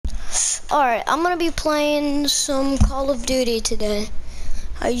Alright, I'm gonna be playing some Call of Duty today.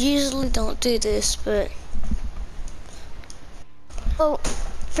 I usually don't do this, but... So,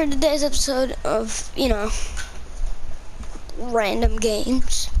 for today's episode of, random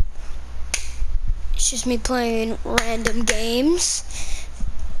games. It's just me playing random games.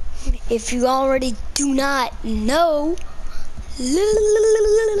 If you already do not know,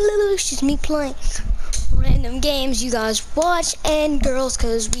 it's just me playing random games you guys watch, and girls,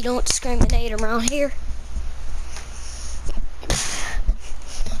 because we don't discriminate around here.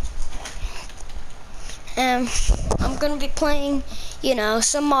 I'm gonna be playing,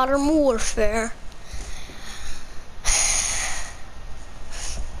 some Modern Warfare.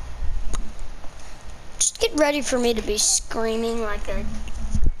 Just get ready for me to be screaming like a...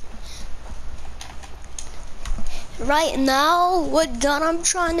 Right now, what gun I'm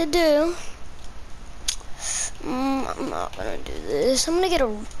trying to do... I'm not gonna do this. I'm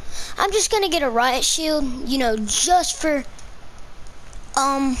just gonna get a riot shield, just for,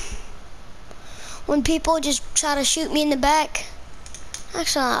 when people just try to shoot me in the back.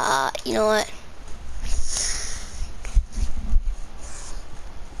 Actually, you know what?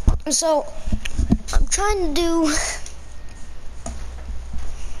 So, I'm trying to do,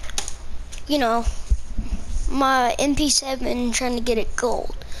 my MP7, trying to get it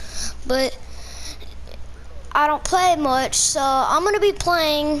gold. But I don't play much, so I'm gonna be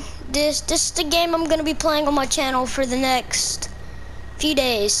playing this. This is the game I'm gonna be playing on my channel for the next few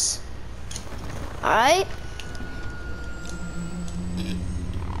days. Alright?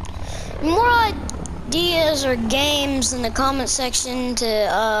 More ideas or games in the comment section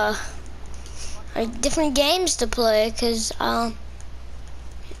to, different games to play, because, I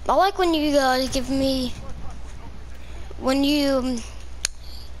like when you guys give me,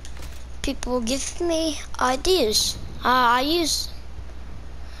 people give me ideas. I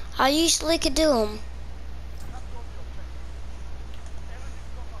usually could do them.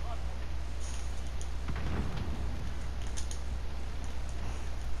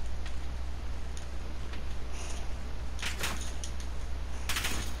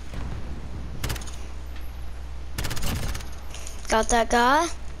 Got that guy.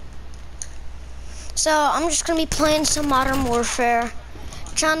 So I'm just gonna be playing some Modern Warfare,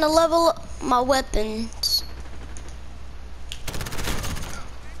 trying to level up my weapons.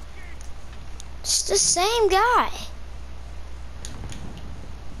 It's the same guy.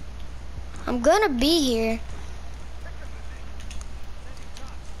 I'm gonna be here.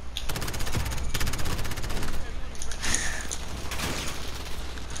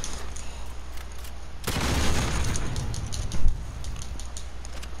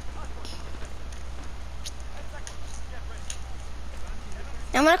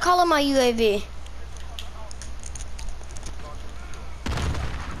 I'm gonna call it my UAV.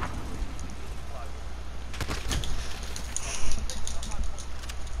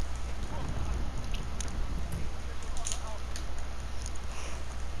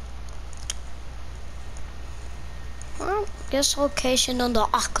 Well, guess location under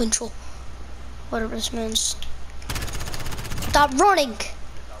control. Whatever this means. Stop running!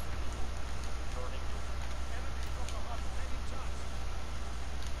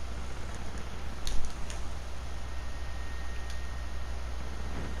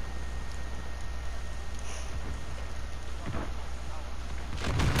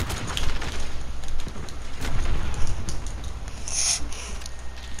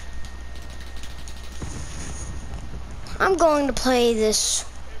 I'm going to play this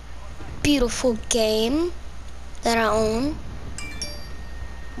beautiful game that I own.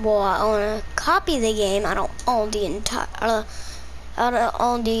 Well, I own a copy of the game. I don't own the entire, I don't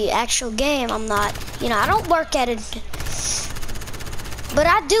own the actual game. I'm not, I don't work at it. But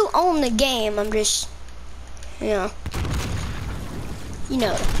I do own the game. I'm just, you know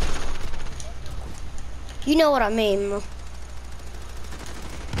what I mean.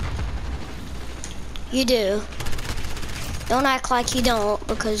 You do. Don't act like you don't,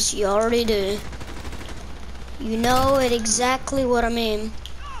 because you already do. You know it exactly what I mean.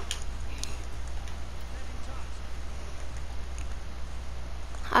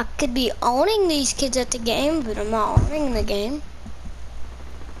 I could be owning these kids at the game, but I'm not owning the game.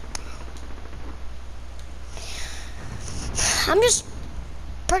 I'm just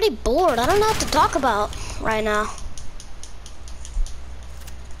pretty bored. I don't know what to talk about right now.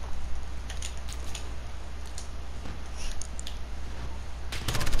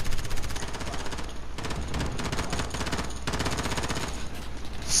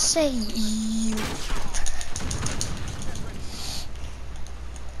 Say you.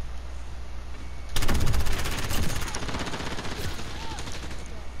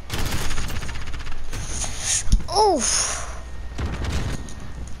 Oof.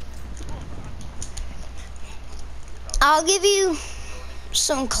 I'll give you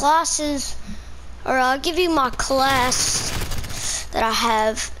some classes, or I'll give you my class that I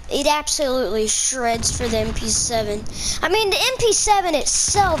have. It absolutely shreds for the MP7. I mean, the MP7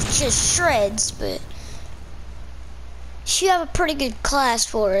 itself just shreds, but you have a pretty good class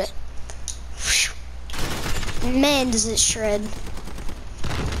for it. Man, does it shred.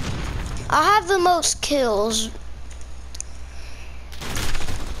 I have the most kills.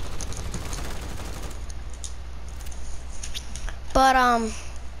 But,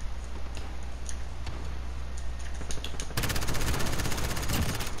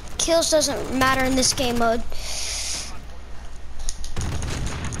 kills doesn't matter in this game mode.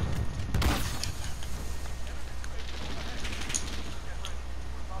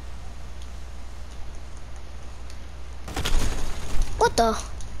 What the?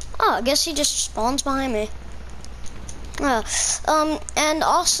 Oh, I guess he just spawns behind me. And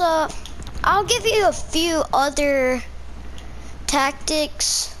also, I'll give you a few other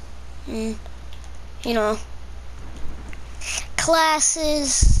tactics, you know,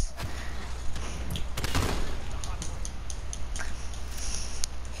 classes.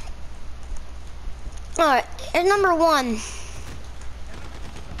 Alright, and number one.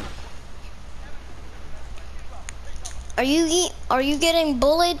 Are you getting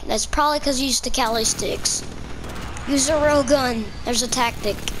bullied? That's probably because you used the Cali sticks. Use a real gun. There's a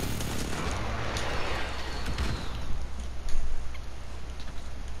tactic.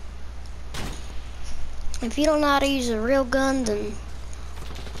 If you don't know how to use a real gun, then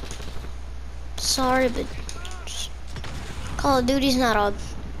sorry, but Call of Duty's not a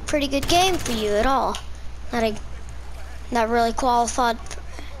pretty good game for you at all. Not really qualified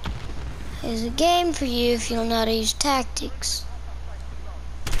as a game for you if you don't know how to use tactics.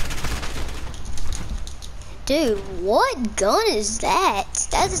 Dude, what gun is that?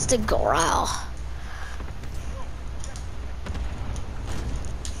 That is the Grau.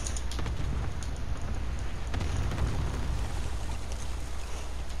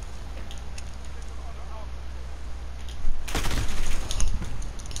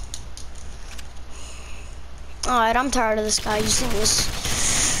 Alright, I'm tired of this guy using this.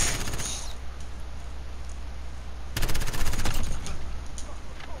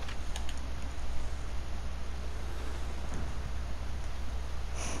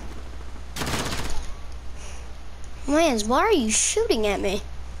 Mans, why are you shooting at me?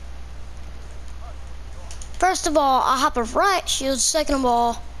 First of all, I hop a riot shield. Second of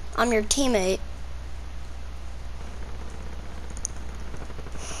all, I'm your teammate.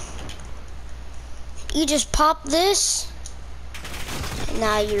 You just pop this, and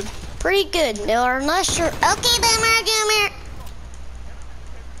now you're pretty good. Or unless you're okay, boomer, goomer.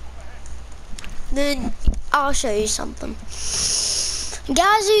 Then I'll show you something.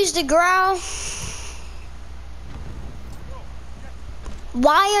 Guys use the Grau.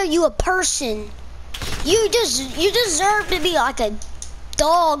 Why are you a person? You deserve to be like a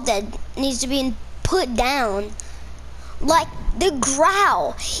dog that needs to be put down. Like, the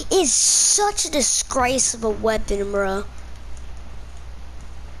Grau is such a disgrace of a weapon, bro.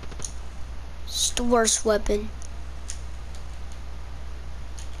 It's the worst weapon.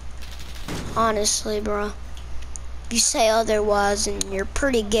 Honestly, bro. If you say otherwise, then you're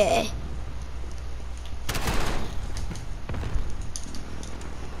pretty gay.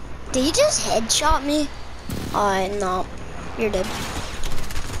 Did he just headshot me? Alright, no. You're dead.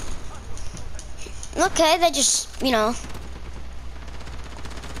 Okay, they just, you know.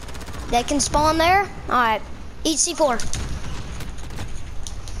 They can spawn there? Alright. Eat C4.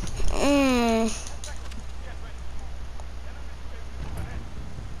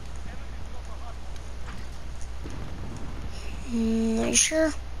 Are you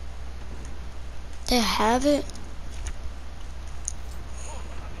sure? They have it?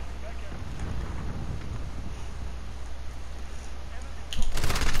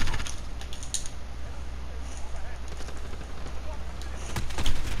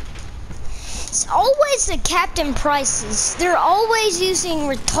 It's always the Captain Prices. They're always using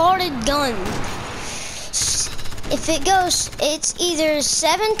retarded guns. If it goes, it's either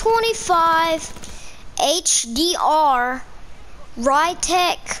 725 HDR,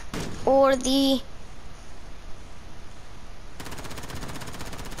 Rytec, or the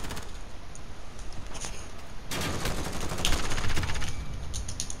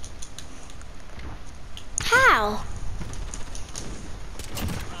how?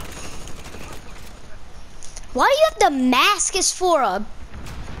 Why do you have the mask is for a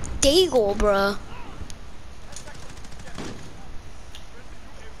deagle, bruh?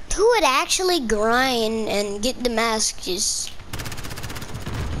 Who would actually grind and get Damascus?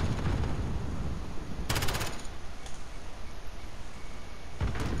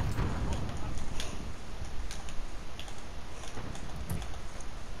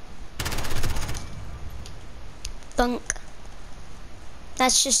 Thunk.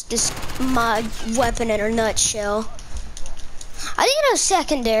 That's just my weapon in a nutshell. I need a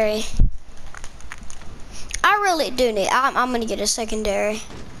secondary. I really do need. I'm gonna get a secondary.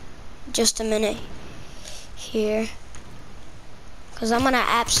 Just a minute here, cause I'm gonna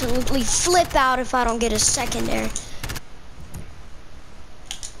absolutely flip out if I don't get a secondary.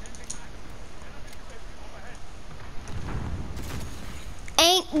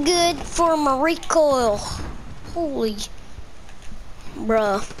 Ain't good for my recoil. Holy,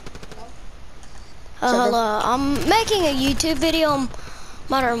 bruh. Hello. I'm making a YouTube video on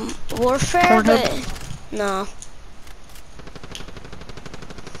Modern Warfare, but no.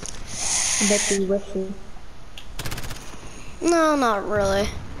 I bet you wish you. No, not really.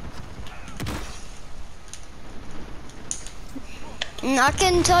 And I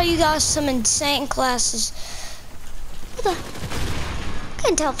can tell you guys some insane classes. What the? I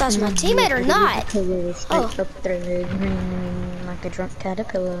can't tell if that's my teammate or not. Oh. Up there, green like a drunk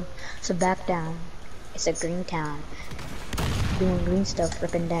caterpillar. So back down. It's a green town. Doing green stuff,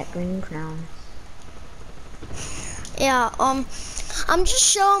 ripping that green crown. Yeah, I'm just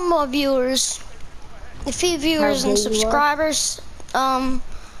showing my viewers, a few viewers and subscribers, my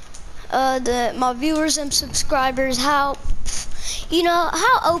viewers and subscribers, how, you know,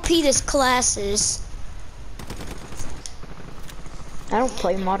 how OP this class is. I don't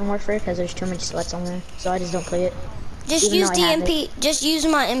play Modern Warfare because there's too many sluts on there, so I just don't play it. Just use the MP, just use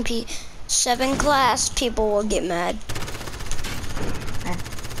my MP7 class, people will get mad.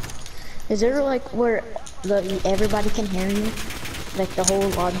 Is there like where everybody can hear you? Like the whole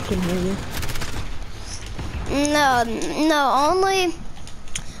lobby can hear you? No, only,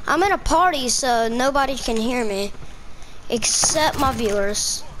 I'm in a party, so nobody can hear me, except my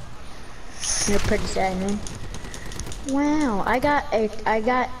viewers. You're pretty sad, man. Wow, I got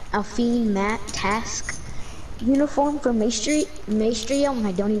a Fiend Matt task uniform for Maestria, and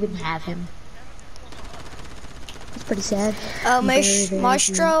I don't even have him. It's pretty sad. Oh,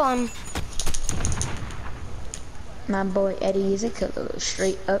 Maestro, My boy Eddie is a killer,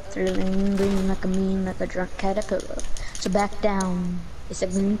 straight up through the lane, green like a mean, like a drunk caterpillar. So back down, it's a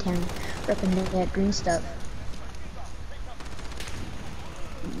green town, repping that green stuff.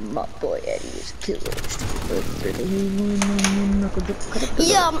 My boy Eddie is a killer, straight up through the lane, like a drunk caterpillar.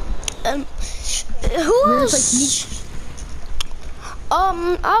 Yeah, who else?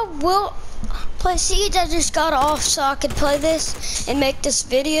 I will play Siege. I just got off so I could play this and make this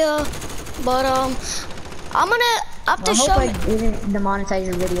video, but I'm gonna have to show. I hope I didn't demonetize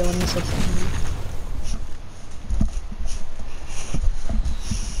your video on this one.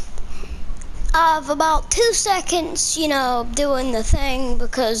 I have about 2 seconds, you know, doing the thing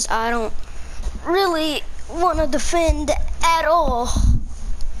because I don't really want to defend at all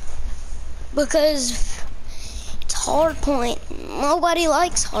because it's hardpoint. Nobody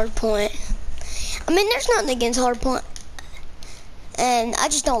likes hardpoint. I mean, there's nothing against hardpoint, and I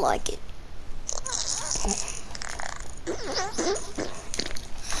just don't like it.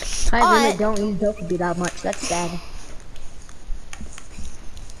 I really don't use Dokkaebi that much. That's sad.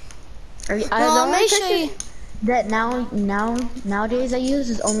 Well, let me show you. That nowadays I use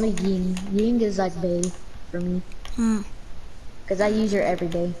is only Ying. Ying is like bae for me. Cause I use her every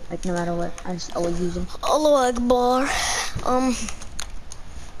day, like no matter what. I just always use him. Allahu Akbar.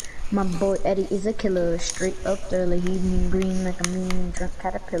 My boy Eddie is a killer, straight up there, like he's mean green like a mean drunk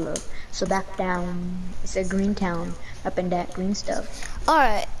caterpillar. So back down, it's a green town, up in that green stuff.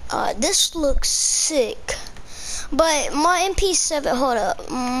 Alright, this looks sick. But my MP7, hold up.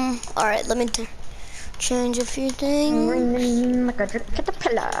 Alright, let me change a few things. Green like a drunk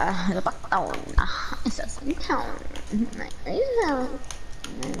caterpillar, back down, it's a green town.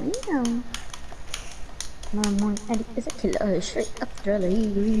 My boy Eddie is a killer, straight up there, like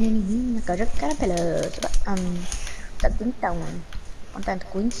green like a drunk caterpillar. So that green town. On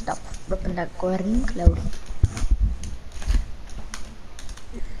that green stuff, ripping that green cloud.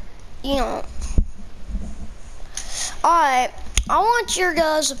 You know. Alright, I want your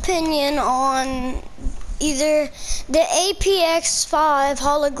guys' opinion on either the APX5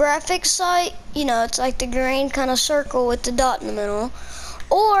 holographic sight, you know, it's like the green kind of circle with the dot in the middle,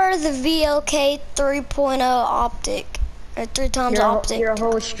 or the VLK 3.0 optic, or 3 times optic. Your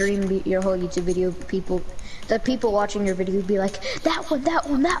whole stream, your whole YouTube video, the people watching your video would be like, that one.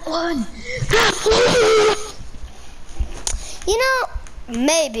 You know,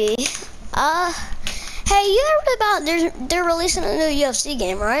 Maybe. Hey, you heard about they're releasing a new UFC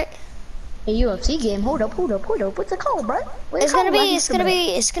game, right? A UFC game? Hold up. What's it called, bro? It's gonna be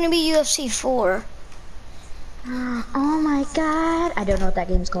UFC 4. Oh my god. I don't know what that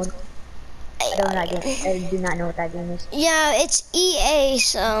game's called. I don't know that game. I do not know what that game is. Yeah, it's EA,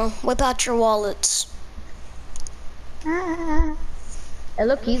 so whip out your wallets. And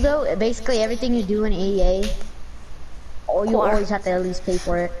look, though, basically everything you do in EA, you always have to at least pay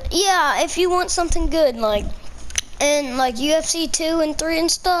for it. Yeah, if you want something good, like in like UFC 2 and 3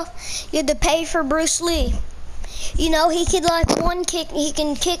 and stuff, you had to pay for Bruce Lee. You know, he could he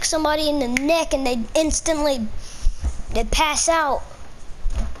can kick somebody in the neck and they'd pass out.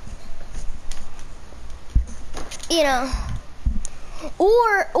 You know,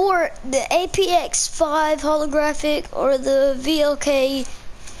 or the APX5 holographic, or the VLK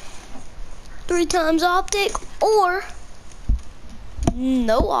 3x optic, or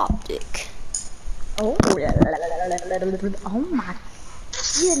no optic. Oh my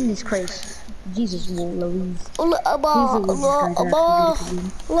goodness Christ. Jesus Louise. I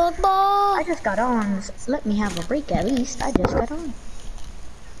just got on. Let me have a break at least. I just got on.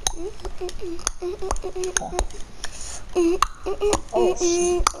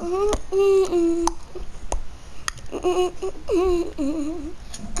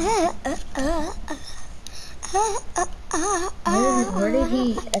 Where did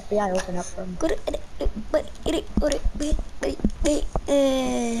he FBI open up from?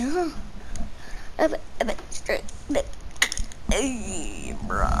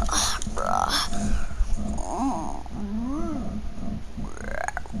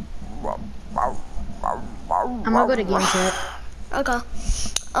 I'm gonna go to game chat. Okay.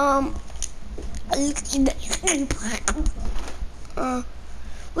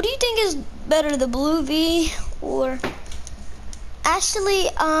 What do you think is better, the blue V or? Actually,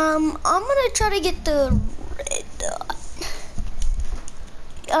 I'm gonna try to get the red dot.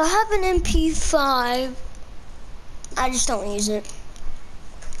 I have an MP5. I just don't use it.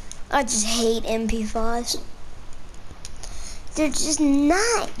 I just hate MP5s. They're just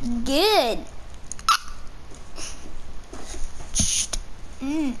not good.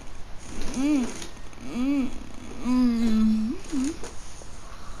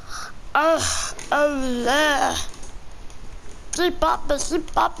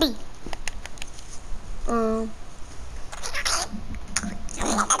 Sleep poppy.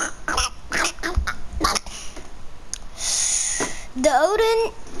 The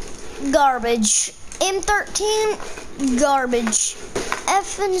Odin, garbage. M13, garbage.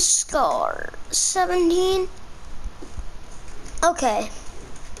 Effin' Scar, 17. Okay.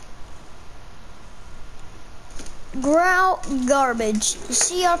 Grout, garbage.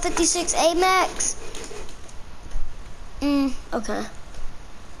 CR56 AMAX. Okay.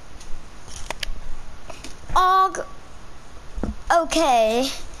 AUG,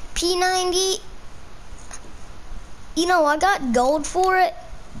 okay. P90. You know, I got gold for it.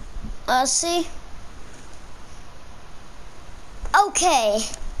 See? Okay.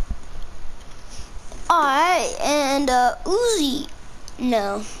 Alright, and Uzi.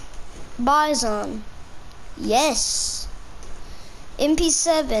 No. Bison. Yes.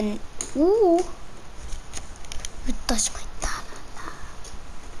 MP7. Ooh. You touch my ta-la-la.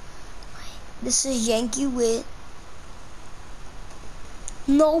 This is Yankee Wit.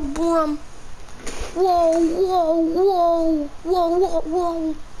 No brum. Whoa.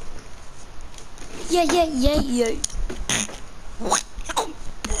 Yeah.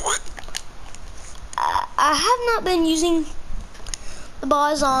 I have not been using the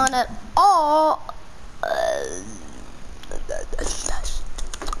Bison at all.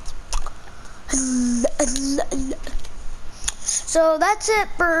 So that's it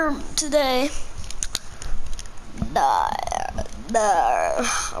for today.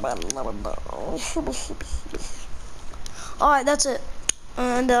 Alright, that's it.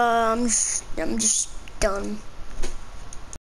 And I'm just done.